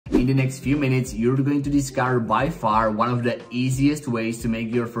in the next few minutes, you're going to discover by far one of the easiest ways to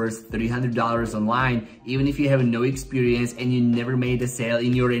make your first $300 online, even if you have no experience and you never made a sale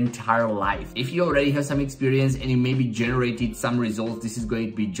in your entire life. If you already have some experience and you maybe generated some results, this is going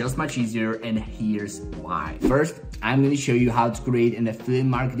to be just much easier, and here's why. First, I'm going to show you how to create an affiliate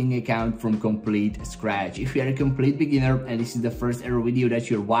marketing account from complete scratch. If you are a complete beginner and this is the first ever video that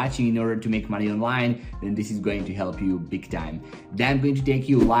you're watching in order to make money online, then this is going to help you big time. Then I'm going to take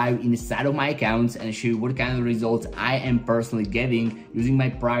you live inside of my accounts and show you what kind of results I am personally getting using my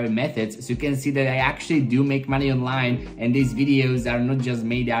private methods, so you can see that I actually do make money online, and these videos are not just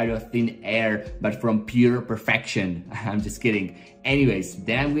made out of thin air but from pure perfection. I'm just kidding. Anyways,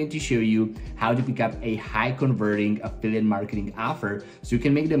 then I'm going to show you how to pick up a high converting affiliate marketing offer so you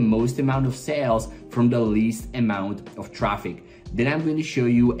can make the most amount of sales from the least amount of traffic. Then I'm going to show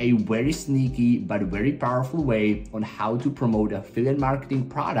you a very sneaky but very powerful way on how to promote affiliate marketing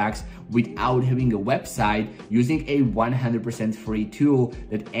products without having a website, using a 100% free tool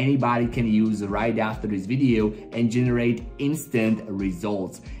that anybody can use right after this video and generate instant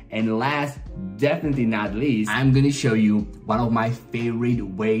results. And last, definitely not least, I'm going to show you one of my favorite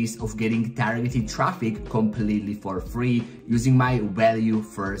ways of getting targeted traffic completely for free using my value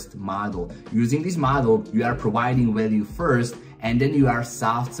first model. Using this model, you are providing value first and then you are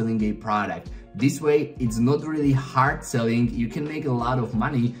soft selling a product. This way, it's not really hard selling, you can make a lot of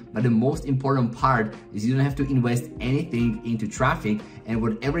money, but the most important part is you don't have to invest anything into traffic, and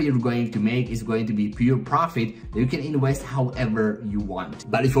whatever you're going to make is going to be pure profit that you can invest however you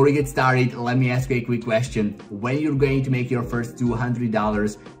want. But before we get started, let me ask you a quick question. When you're going to make your first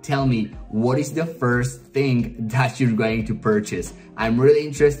 $200, tell me, what is the first thing that you're going to purchase? I'm really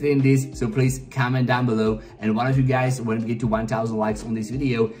interested in this, so please comment down below, and one of you guys, when we get to 1,000 likes on this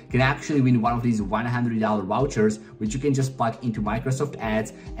video, can actually win one of these $100 vouchers, which you can just plug into Microsoft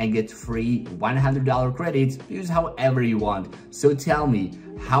Ads and get free $100 credits to use however you want. So tell me,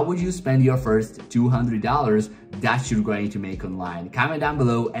 how would you spend your first $200 that you're going to make online? Comment down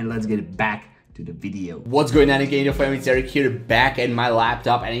below and let's get back to the video. What's going on again, fam? It's Eric here, back at my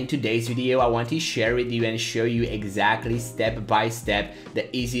laptop, and in today's video I want to share with you and show you exactly step by step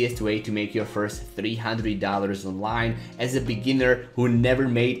the easiest way to make your first $300 online as a beginner who never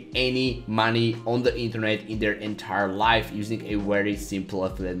made any money on the internet in their entire life using a very simple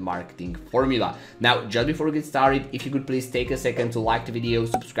affiliate marketing formula. Now, just before we get started, if you could please take a second to like the video,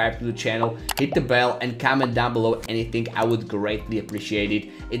 subscribe to the channel, hit the bell, and comment down below anything. I would greatly appreciate it.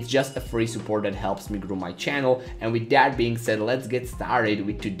 It's just a free support that helps me grow my channel. And with that being said, let's get started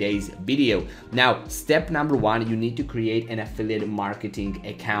with today's video. Now, step number one, you need to create an affiliate marketing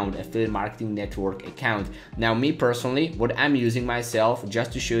account, affiliate marketing network account. Now, me personally, what I'm using myself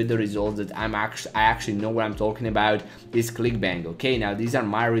just to show you the results that I actually know what I'm talking about is ClickBank. Okay, now these are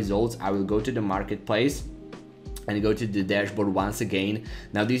my results. I will go to the marketplace and go to the dashboard once again.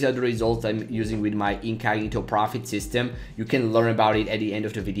 Now these are the results I'm using with my Incognito profit system. You can learn about it at the end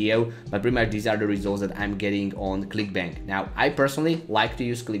of the video, but pretty much these are the results that I'm getting on ClickBank. Now I personally like to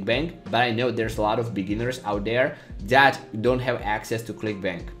use ClickBank, but I know there's a lot of beginners out there that don't have access to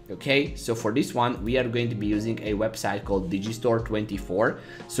ClickBank. Okay, so for this one we are going to be using a website called Digistore24.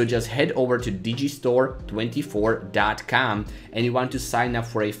 So just head over to digistore24.com and you want to sign up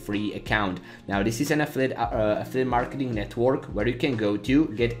for a free account. Now this is an affiliate marketing network where you can go to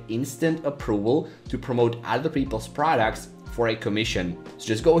get instant approval to promote other people's products for a commission. So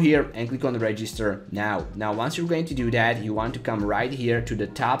just go here and click on register now. Now once you're going to do that, you want to come right here to the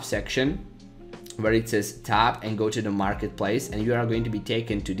top section where it says tab and go to the marketplace, and you are going to be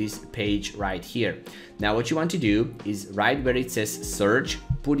taken to this page right here. Now what you want to do is right where it says search,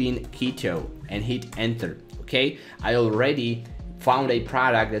 put in keto and hit enter. Okay, I already found a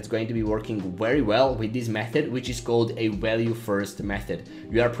product that's going to be working very well with this method, which is called a value first method.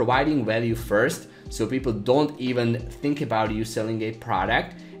 You are providing value first, so people don't even think about you selling a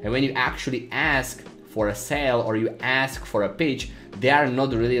product, and when you actually ask for a sale or you ask for a pitch, they are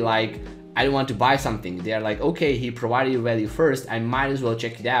not really like, I don't want to buy something. They are like, okay, he provided you value first, I might as well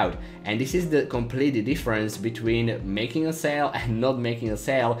check it out. And this is the complete difference between making a sale and not making a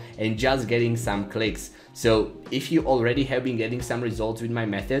sale and just getting some clicks. So if you already have been getting some results with my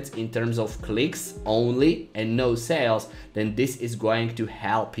methods in terms of clicks only and no sales, then this is going to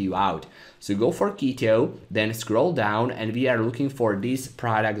help you out. So go for keto, then scroll down, and we are looking for this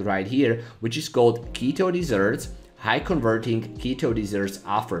product right here, which is called Keto Desserts high converting keto desserts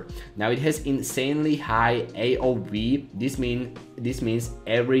offer. Now it has insanely high AOV. This means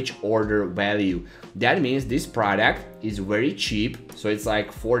average order value. That means this product is very cheap. So it's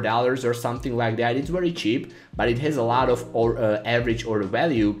like $4 or something like that. It's very cheap, but it has a lot of average order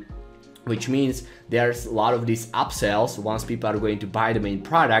value, which means there's a lot of these upsells once people are going to buy the main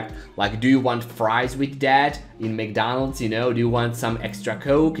product. Like, do you want fries with that in McDonald's? You know, do you want some extra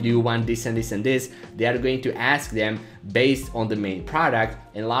Coke? Do you want this and this and this? They are going to ask them based on the main product,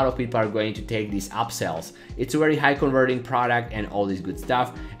 and a lot of people are going to take these upsells. It's a very high converting product and all this good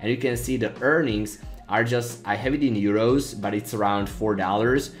stuff. And you can see the earnings are just, I have it in euros, but it's around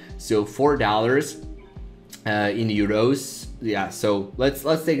 $4. So $4 in euros. Yeah, so let's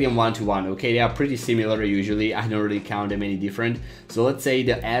take them one to one. Okay, they are pretty similar usually. I don't really count them any different. So let's say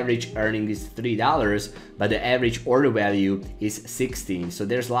the average earning is $3, but the average order value is 16. So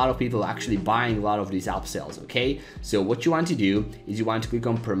there's a lot of people actually buying a lot of these upsells. Okay, so what you want to do is you want to click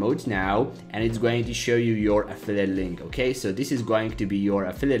on promote now, and it's going to show you your affiliate link. Okay, so this is going to be your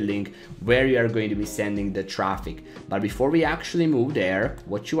affiliate link where you are going to be sending the traffic. But before we actually move there,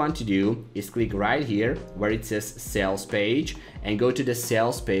 what you want to do is click right here where it says sales page, and go to the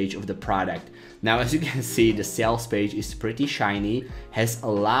sales page of the product. Now, as you can see, the sales page is pretty shiny, has a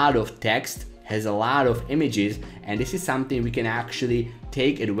lot of text, has a lot of images, and this is something we can actually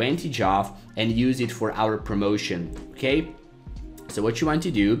take advantage of and use it for our promotion. Okay, so what you want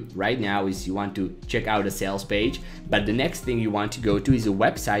to do right now is you want to check out the sales page, but the next thing you want to go to is a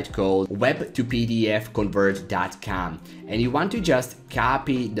website called web2pdfconvert.com, and you want to just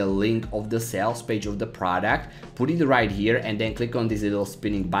copy the link of the sales page of the product, put it right here, and then click on this little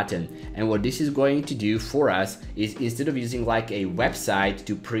spinning button. And what this is going to do for us is, instead of using like a website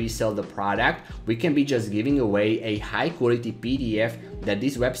to pre-sell the product, we can be just giving away a high quality PDF that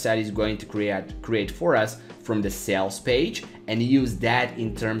this website is going to create for us from the sales page, and use that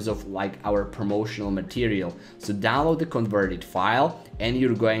in terms of like our promotional material. So download the converted file, and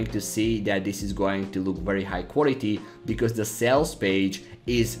you're going to see that this is going to look very high quality because the sales page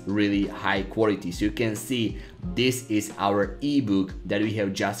is really high quality. So you can see this is our ebook that we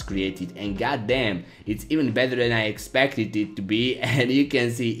have just created, and goddamn, it's even better than I expected it to be. And you can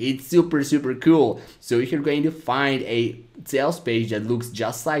see it's super cool. So if you're going to find a sales page that looks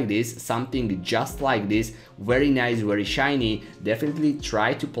just like this, something just like this, very nice, very shiny, definitely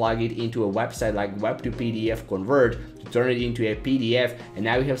try to plug it into a website like Web2PDF Convert to turn it into a PDF, and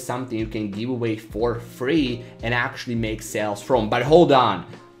now you have something you can give away for free and actually make sales from. But hold on,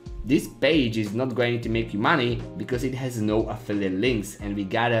 this page is not going to make you money because it has no affiliate links, and we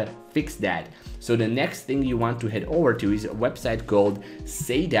gotta fix that. So the next thing you want to head over to is a website called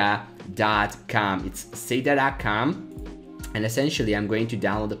Seda.com. It's Seda.com. And essentially, I'm going to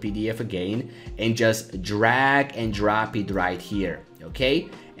download the PDF again and just drag and drop it right here, okay?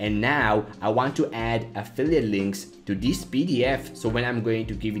 And now I want to add affiliate links to this PDF, so when I'm going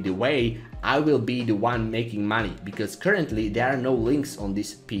to give it away, I will be the one making money, because currently there are no links on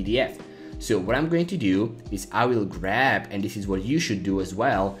this PDF. So what I'm going to do is I will grab, and this is what you should do as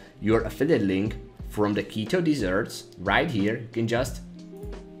well, your affiliate link from the keto desserts right here. You can just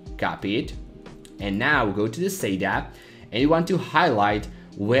copy it, and now go to the Seda, and you want to highlight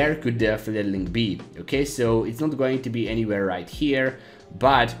where could the affiliate link be. Okay, so it's not going to be anywhere right here,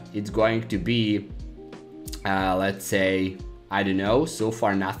 but it's going to be, let's say, I don't know, so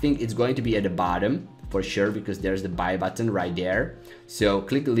far nothing. It's going to be at the bottom for sure, because there's the buy button right there. So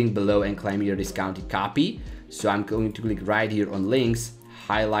click the link below and claim your discounted copy. So I'm going to click right here on links,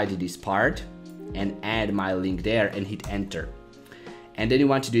 highlight this part, and add my link there and hit enter. And then you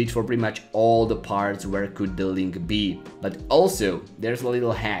want to do it for pretty much all the parts where could the link be. But also, there's a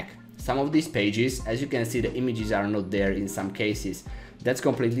little hack. Some of these pages, as you can see, the images are not there in some cases. That's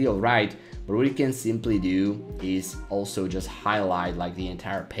completely alright, but what you can simply do is also just highlight like the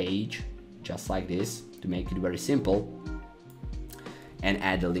entire page, just like this, to make it very simple, and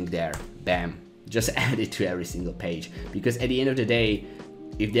add the link there. Bam. Just add it to every single page, because at the end of the day,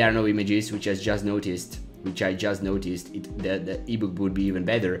 if there are no images, which I just noticed, the ebook would be even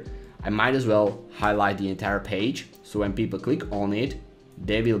better. I might as well highlight the entire page, so when people click on it,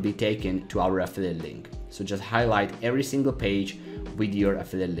 they will be taken to our affiliate link. So just highlight every single page with your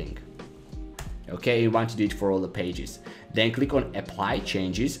affiliate link. Okay, you want to do it for all the pages. Then click on apply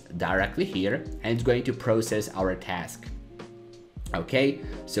changes directly here, and it's going to process our task. Okay,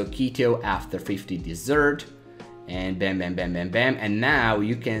 so keto after 50 dessert, and bam, bam, bam, bam, bam. And now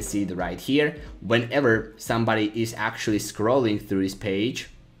you can see the right here, whenever somebody is actually scrolling through this page,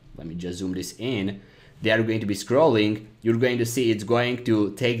 let me just zoom this in, they are going to be scrolling, you're going to see it's going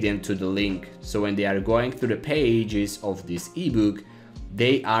to take them to the link. So when they are going through the pages of this ebook,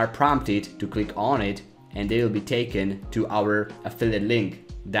 they are prompted to click on it and they will be taken to our affiliate link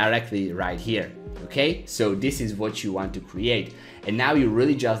directly right here. Okay, so this is what you want to create. And now you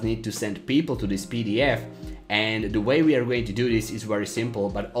really just need to send people to this PDF. And the way we are going to do this is very simple,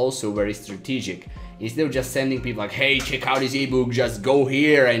 but also very strategic. Instead of just sending people like, hey, check out this ebook, just go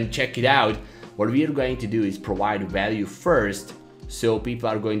here and check it out. What we are going to do is provide value first. So people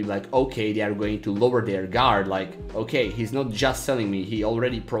are going to be like, okay, they are going to lower their guard, like, okay, he's not just selling me, he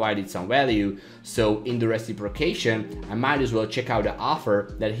already provided some value. So in the reciprocation, I might as well check out the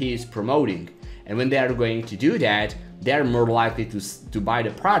offer that he is promoting. And when they are going to do that, they're more likely to buy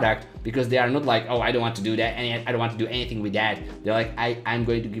the product, because they are not like, oh, I don't want to do that, and I don't want to do anything with that. They're like, I'm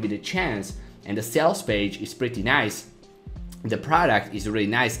going to give it a chance. And the sales page is pretty nice. The product is really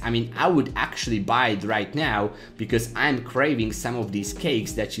nice. I mean, I would actually buy it right now because I'm craving some of these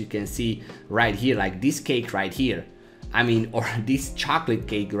cakes that you can see right here, like this cake right here. I mean, or this chocolate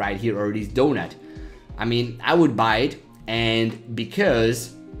cake right here, or this donut. I mean, I would buy it, and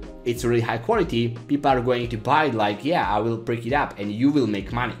because it's really high quality, people are going to buy it like, yeah, I will pick it up and you will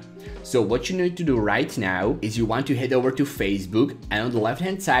make money. So what you need to do right now is you want to head over to Facebook, and on the left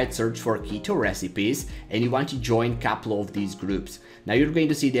hand side search for keto recipes, and you want to join a couple of these groups. Now you're going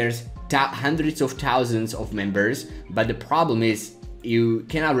to see there's hundreds of thousands of members, but the problem is you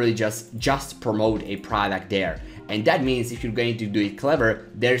cannot really just promote a product there. And that means if you're going to do it clever,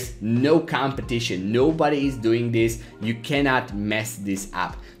 there's no competition. Nobody is doing this. You cannot mess this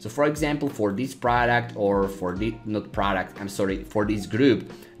up. So for example, for this product, or for the, not product, I'm sorry, for this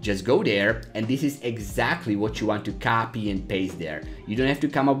group, just go there, and this is exactly what you want to copy and paste there. You don't have to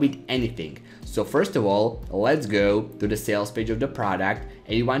come up with anything. So first of all, let's go to the sales page of the product,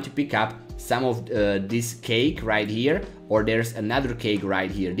 and you want to pick up some of this cake right here, or there's another cake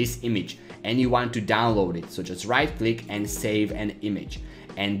right here, this image, and you want to download it. So just right click and save an image.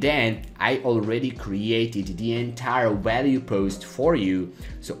 And then I already created the entire value post for you.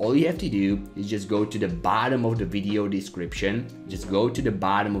 So all you have to do is just go to the bottom of the video description. Just go to the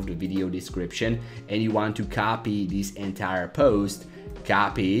bottom of the video description, and you want to copy this entire post,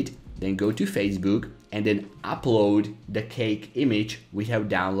 copy it, then go to Facebook and then upload the cake image we have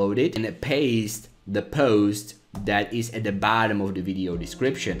downloaded, and paste the post that is at the bottom of the video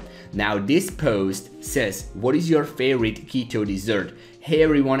description. Now this post says, what is your favorite keto dessert? Hey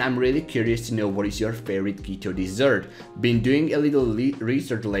everyone, I'm really curious to know what is your favorite keto dessert. Been doing a little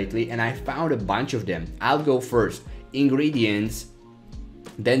research lately and I found a bunch of them. I'll go first. Ingredients,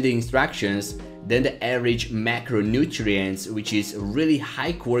 then the instructions, then the average macronutrients, which is really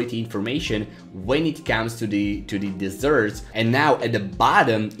high quality information when it comes to the desserts. And now at the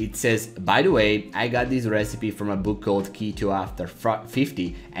bottom it says, by the way, I got this recipe from a book called Keto After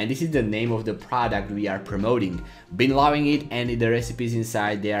 50, and this is the name of the product we are promoting. Been loving it, and the recipes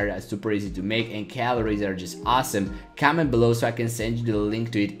inside, they are super easy to make and calories are just awesome. Comment below so I can send you the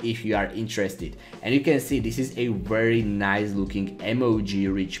link to it if you are interested. And you can see this is a very nice looking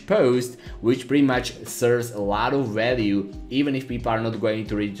emoji rich post, which pretty much serves a lot of value. Even if people are not going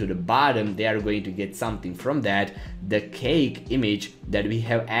to read to the bottom, they are going to get something from that. The cake image that we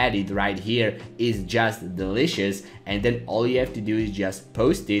have added right here is just delicious, and then all you have to do is just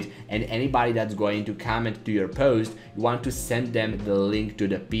post it, and anybody that's going to comment to your post, you want to send them the link to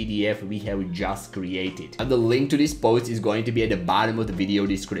the PDF we have just created. And the link to this post is going to be at the bottom of the video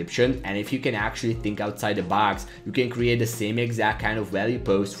description, and if you can actually think outside the box, you can create the same exact kind of value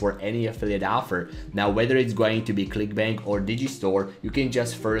post for any affiliate offer. Now whether it's going to be ClickBank or Digistore, you can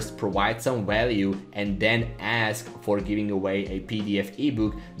just first provide some value and then ask for giving away a PDF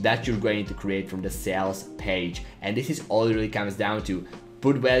ebook that you're going to create from the sales page. And this is all it really comes down to.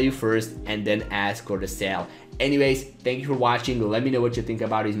 Put value first and then ask for the sale. Anyways, thank you for watching. Let me know what you think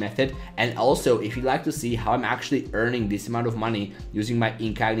about this method. And also, if you'd like to see how I'm actually earning this amount of money using my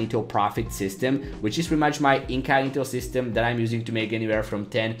Incognito profit system, which is pretty much my Incognito system that I'm using to make anywhere from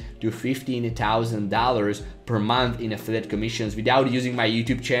 $10,000 to $15,000 per month in affiliate commissions without using my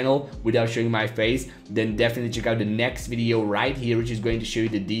YouTube channel, without showing my face, then definitely check out the next video right here, which is going to show you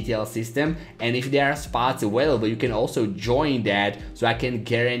the detailed system. And if there are spots available, you can also join that, so I can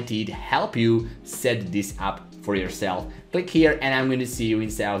guaranteed help you set this up for yourself. Click here and I'm going to see you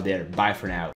inside of there. Bye for now.